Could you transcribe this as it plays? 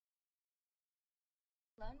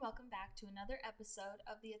and welcome back to another episode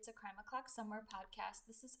of the It's a Crime O'Clock Somewhere podcast.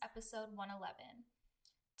 This is episode 111.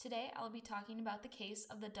 Today I'll be talking about the case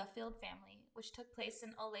of the Duffield family, which took place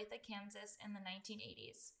in Olathe, Kansas in the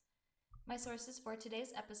 1980s. My sources for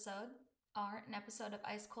today's episode are an episode of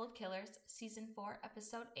Ice Cold Killers, Season 4,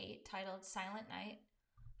 Episode 8, titled Silent Night,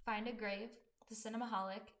 Find a Grave, The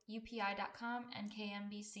Cinemaholic, UPI.com, and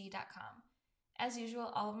KMBC.com. As usual,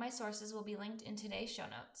 all of my sources will be linked in today's show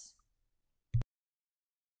notes.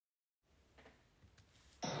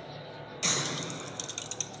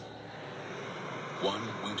 One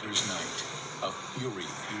winter's night, a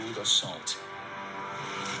fury-fueled assault.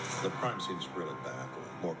 The crime seems really bad,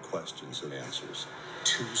 with more questions than answers.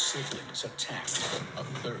 Two siblings attacked, a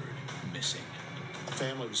third missing. The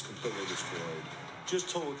family was completely destroyed. Just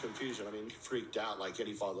total confusion. I mean, freaked out like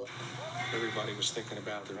any father. Everybody was thinking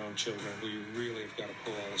about their own children. We really have got to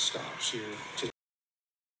pull all the stops here.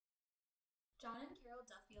 John and Carol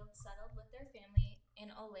Duffield settled with their family in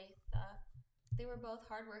Olathe. They were both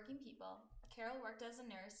hardworking people. Carol worked as a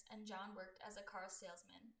nurse and John worked as a car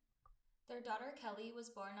salesman. Their daughter Kelly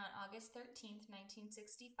was born on August 13,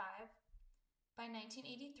 1965. By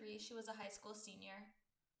 1983, she was a high school senior.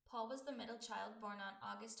 Paul was the middle child, born on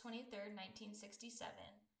August 23, 1967,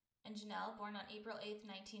 and Janelle, born on April 8,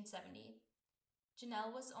 1970.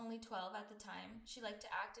 Janelle was only 12 at the time. She liked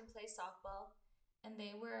to act and play softball, and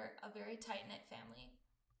they were a very tight-knit family.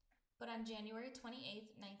 But on January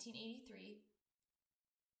 28, 1983,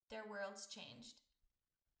 their worlds changed.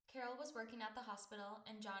 Carol was working at the hospital,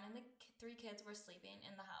 and John and the three kids were sleeping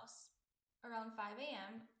in the house. Around 5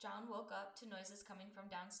 a.m., John woke up to noises coming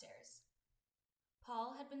from downstairs.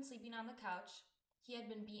 Paul had been sleeping on the couch. He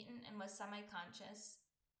had been beaten and was semi-conscious.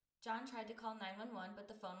 John tried to call 911,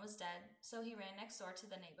 but the phone was dead, so he ran next door to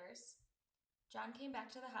the neighbors. John came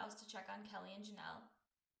back to the house to check on Kelly and Janelle.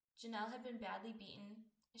 Janelle had been badly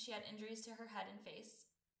beaten. She had injuries to her head and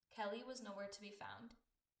face. Kelly was nowhere to be found.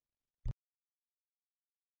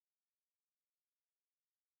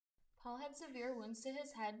 Paul had severe wounds to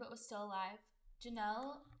his head but was still alive.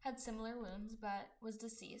 Janelle had similar wounds but was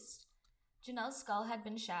deceased. Janelle's skull had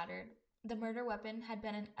been shattered. The murder weapon had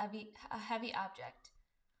been a heavy object.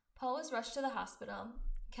 Paul was rushed to the hospital.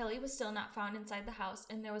 Kelly was still not found inside the house,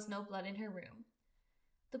 and there was no blood in her room.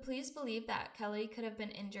 The police believed that Kelly could have been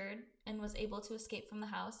injured and was able to escape from the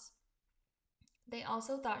house. They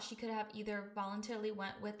also thought she could have either voluntarily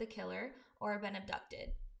went with the killer or been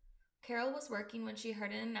abducted. Carol was working when she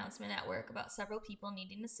heard an announcement at work about several people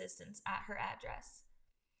needing assistance at her address.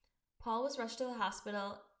 Paul was rushed to the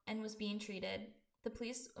hospital and was being treated. The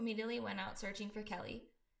police immediately went out searching for Kelly.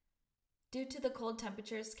 Due to the cold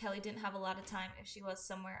temperatures, Kelly didn't have a lot of time if she was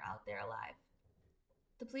somewhere out there alive.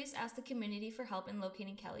 The police asked the community for help in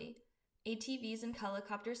locating Kelly. ATVs and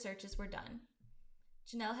helicopter searches were done.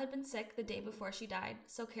 Janelle had been sick the day before she died,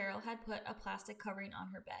 so Carol had put a plastic covering on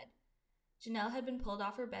her bed. Janelle had been pulled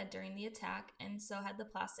off her bed during the attack, and so had the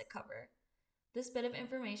plastic cover. This bit of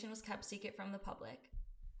information was kept secret from the public.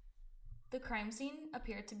 The crime scene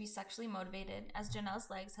appeared to be sexually motivated, as Janelle's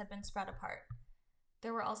legs had been spread apart.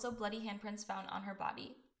 There were also bloody handprints found on her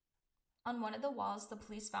body. On one of the walls, the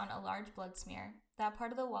police found a large blood smear. That part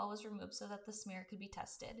of the wall was removed so that the smear could be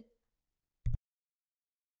tested.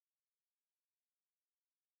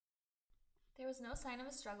 There was no sign of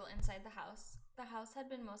a struggle inside the house. The house had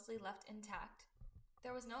been mostly left intact.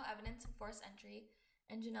 There was no evidence of forced entry,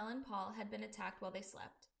 and Janelle and Paul had been attacked while they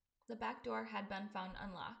slept. The back door had been found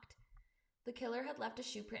unlocked. The killer had left a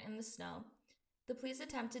shoe print in the snow. The police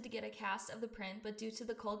attempted to get a cast of the print, but due to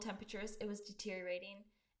the cold temperatures, it was deteriorating,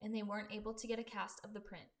 and they weren't able to get a cast of the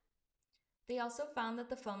print. They also found that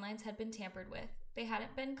the phone lines had been tampered with. They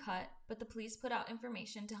hadn't been cut, but the police put out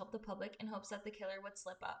information to help the public in hopes that the killer would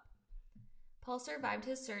slip up. Paul survived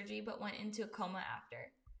his surgery, but went into a coma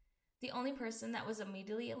after. The only person that was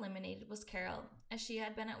immediately eliminated was Carol, as she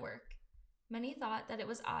had been at work. Many thought that it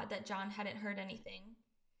was odd that John hadn't heard anything.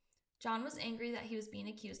 John was angry that he was being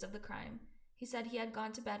accused of the crime. He said he had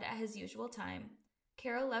gone to bed at his usual time.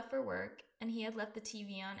 Carol left for work, and he had left the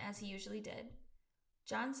TV on as he usually did.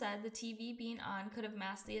 John said the TV being on could have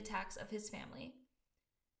masked the attacks of his family.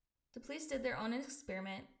 The police did their own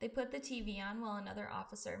experiment. They put the TV on while another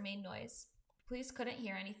officer made noise. The police couldn't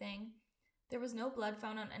hear anything. There was no blood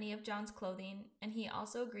found on any of John's clothing, and he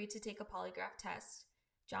also agreed to take a polygraph test.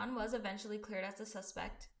 John was eventually cleared as a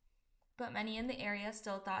suspect, but many in the area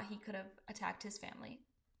still thought he could have attacked his family.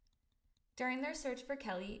 During their search for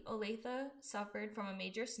Kelly, Olathe suffered from a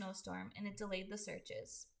major snowstorm, and it delayed the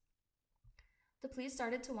searches. The police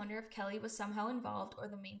started to wonder if Kelly was somehow involved or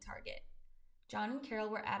the main target. John and Carol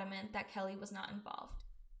were adamant that Kelly was not involved.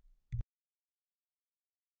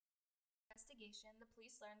 investigation, the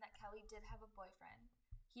police learned that Kelly did have a boyfriend.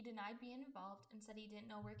 He denied being involved and said he didn't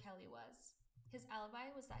know where Kelly was. His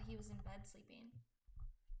alibi was that he was in bed sleeping.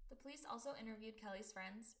 The police also interviewed Kelly's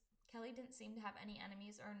friends. Kelly didn't seem to have any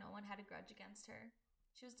enemies or no one had a grudge against her.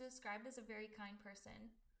 She was described as a very kind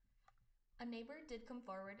person. A neighbor did come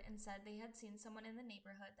forward and said they had seen someone in the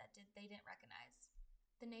neighborhood that they didn't recognize.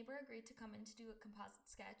 The neighbor agreed to come in to do a composite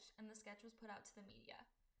sketch, and the sketch was put out to the media.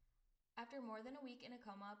 After more than a week in a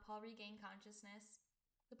coma, Paul regained consciousness.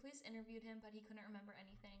 The police interviewed him, but he couldn't remember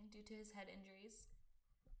anything due to his head injuries.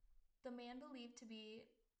 The man believed to be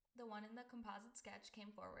the one in the composite sketch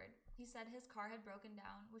came forward. He said his car had broken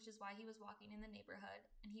down, which is why he was walking in the neighborhood,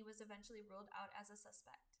 and he was eventually ruled out as a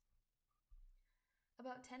suspect.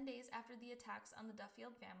 About 10 days after the attacks on the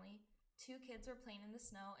Duffield family, 2 kids were playing in the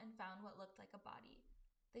snow and found what looked like a body.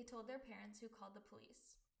 They told their parents, who called the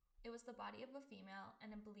police. It was the body of a female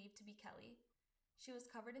and believed to be Kelly. She was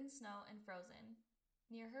covered in snow and frozen.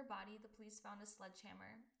 Near her body, the police found a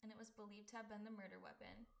sledgehammer, and it was believed to have been the murder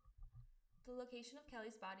weapon. The location of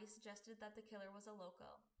Kelly's body suggested that the killer was a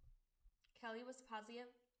local. Kelly was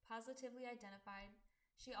positively identified.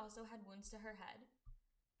 She also had wounds to her head.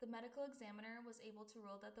 The medical examiner was able to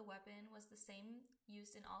rule that the weapon was the same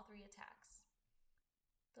used in all 3 attacks.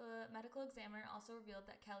 The medical examiner also revealed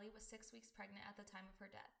that Kelly was 6 weeks pregnant at the time of her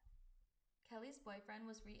death. Kelly's boyfriend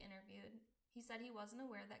was re-interviewed. He said he wasn't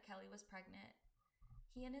aware that Kelly was pregnant.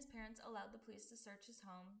 He and his parents allowed the police to search his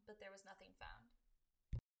home, but there was nothing found.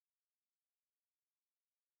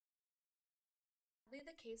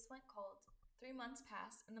 The case went cold. 3 months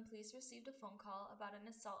passed, and the police received a phone call about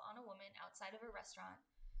an assault on a woman outside of a restaurant.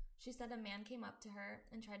 She said a man came up to her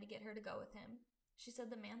and tried to get her to go with him. She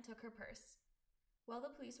said the man took her purse. While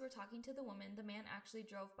the police were talking to the woman, the man actually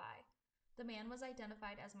drove by. The man was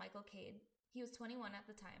identified as Michael Cade. He was 21 at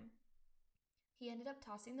the time. He ended up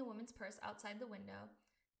tossing the woman's purse outside the window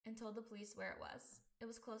and told the police where it was. It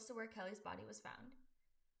was close to where Kelly's body was found.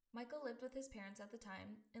 Michael lived with his parents at the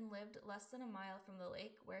time and lived less than a mile from the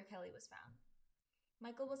lake where Kelly was found.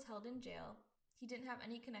 Michael was held in jail. He didn't have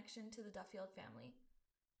any connection to the Duffield family.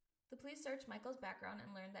 The police searched Michael's background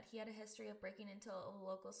and learned that he had a history of breaking into a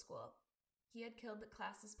local school. He had killed the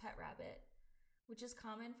class's pet rabbit, which is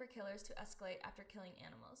common for killers to escalate after killing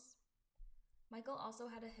animals. Michael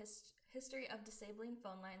also had a history of disabling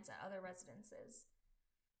phone lines at other residences.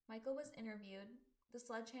 Michael was interviewed. The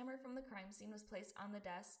sledgehammer from the crime scene was placed on the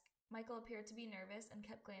desk. Michael appeared to be nervous and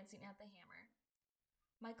kept glancing at the hammer.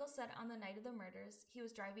 Michael said on the night of the murders, he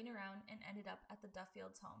was driving around and ended up at the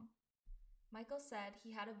Duffield's home. Michael said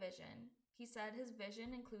he had a vision. He said his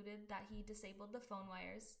vision included that he disabled the phone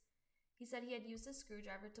wires. He said he had used a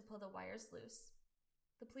screwdriver to pull the wires loose.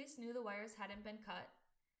 The police knew the wires hadn't been cut.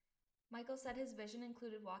 Michael said his vision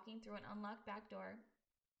included walking through an unlocked back door.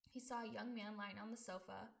 He saw a young man lying on the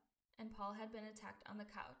sofa, and Paul had been attacked on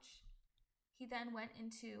the couch. He then went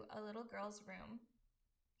into a little girl's room.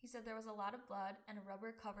 He said there was a lot of blood and a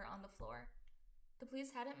rubber cover on the floor. The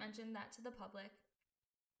police hadn't mentioned that to the public.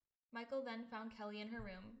 Michael then found Kelly in her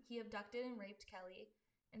room. He abducted and raped Kelly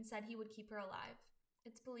and said he would keep her alive.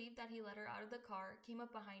 It's believed that he let her out of the car, came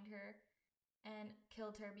up behind her, and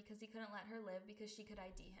killed her because he couldn't let her live because she could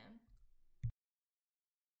ID him.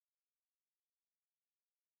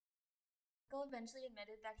 Michael eventually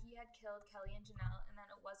admitted that he had killed Kelly and Janelle and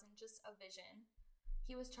that it wasn't just a vision.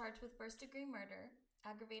 He was charged with first-degree murder,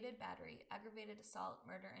 aggravated battery, aggravated assault,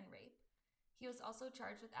 murder, and rape. He was also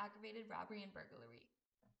charged with aggravated robbery and burglary.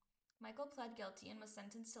 Michael pled guilty and was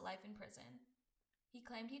sentenced to life in prison. He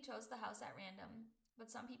claimed he chose the house at random,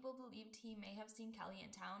 but some people believed he may have seen Kelly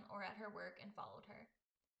in town or at her work and followed her.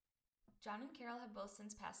 John and Carol have both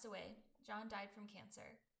since passed away. John died from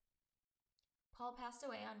cancer. Paul passed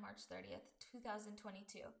away on March 30th,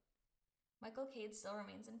 2022. Michael Cade still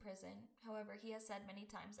remains in prison. However, he has said many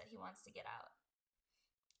times that he wants to get out.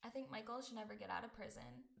 I think Michael should never get out of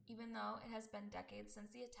prison. Even though it has been decades since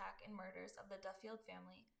the attack and murders of the Duffield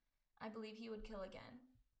family, I believe he would kill again.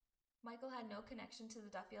 Michael had no connection to the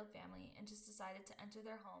Duffield family and just decided to enter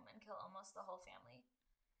their home and kill almost the whole family.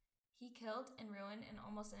 He killed and ruined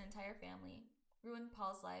almost an entire family, ruined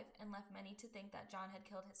Paul's life, and left many to think that John had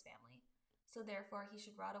killed his family, so therefore he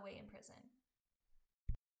should rot away in prison.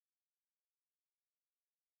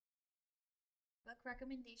 Book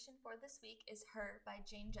recommendation for this week is Her by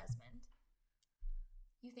Jane Jesmond.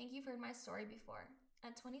 You think you've heard my story before.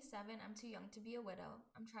 At 27, I'm too young to be a widow.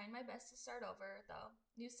 I'm trying my best to start over, though.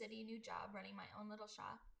 New city, new job, running my own little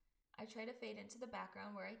shop. I try to fade into the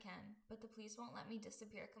background where I can, but the police won't let me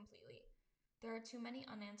disappear completely. There are too many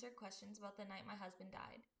unanswered questions about the night my husband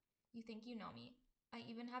died. You think you know me. I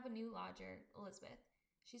even have a new lodger, Elizabeth.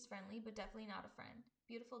 She's friendly, but definitely not a friend.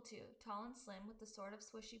 Beautiful too, tall and slim with the sort of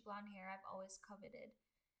swishy blonde hair I've always coveted.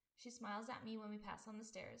 She smiles at me when we pass on the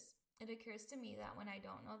stairs. It occurs to me that when I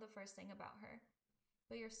don't know the first thing about her.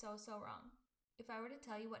 But you're so wrong. If I were to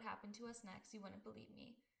tell you what happened to us next, you wouldn't believe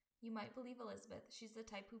me. You might believe Elizabeth. She's the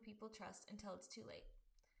type who people trust until it's too late.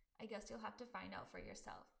 I guess you'll have to find out for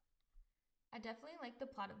yourself. I definitely like the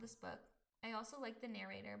plot of this book. I also like the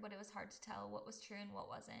narrator, but it was hard to tell what was true and what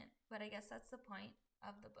wasn't. But I guess that's the point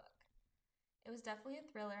of the book. It was definitely a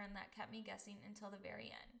thriller, and that kept me guessing until the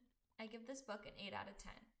very end. I give this book an 8 out of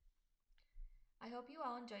 10. I hope you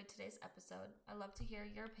all enjoyed today's episode. I love to hear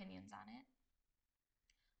your opinions on it.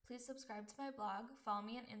 Please subscribe to my blog, follow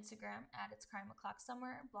me on Instagram at It's Crime O'Clock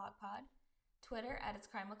Somewhere blogpod, Twitter at It's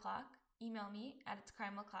Crime O'Clock, email me at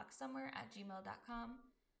itscrimeoclocksomewhere@gmail.com,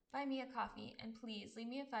 buy me a coffee, and please leave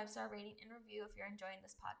me a 5-star rating and review if you're enjoying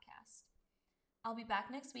this podcast. I'll be back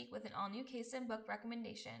next week with an all-new case and book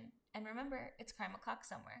recommendation. And remember, it's Crime O'Clock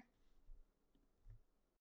Somewhere.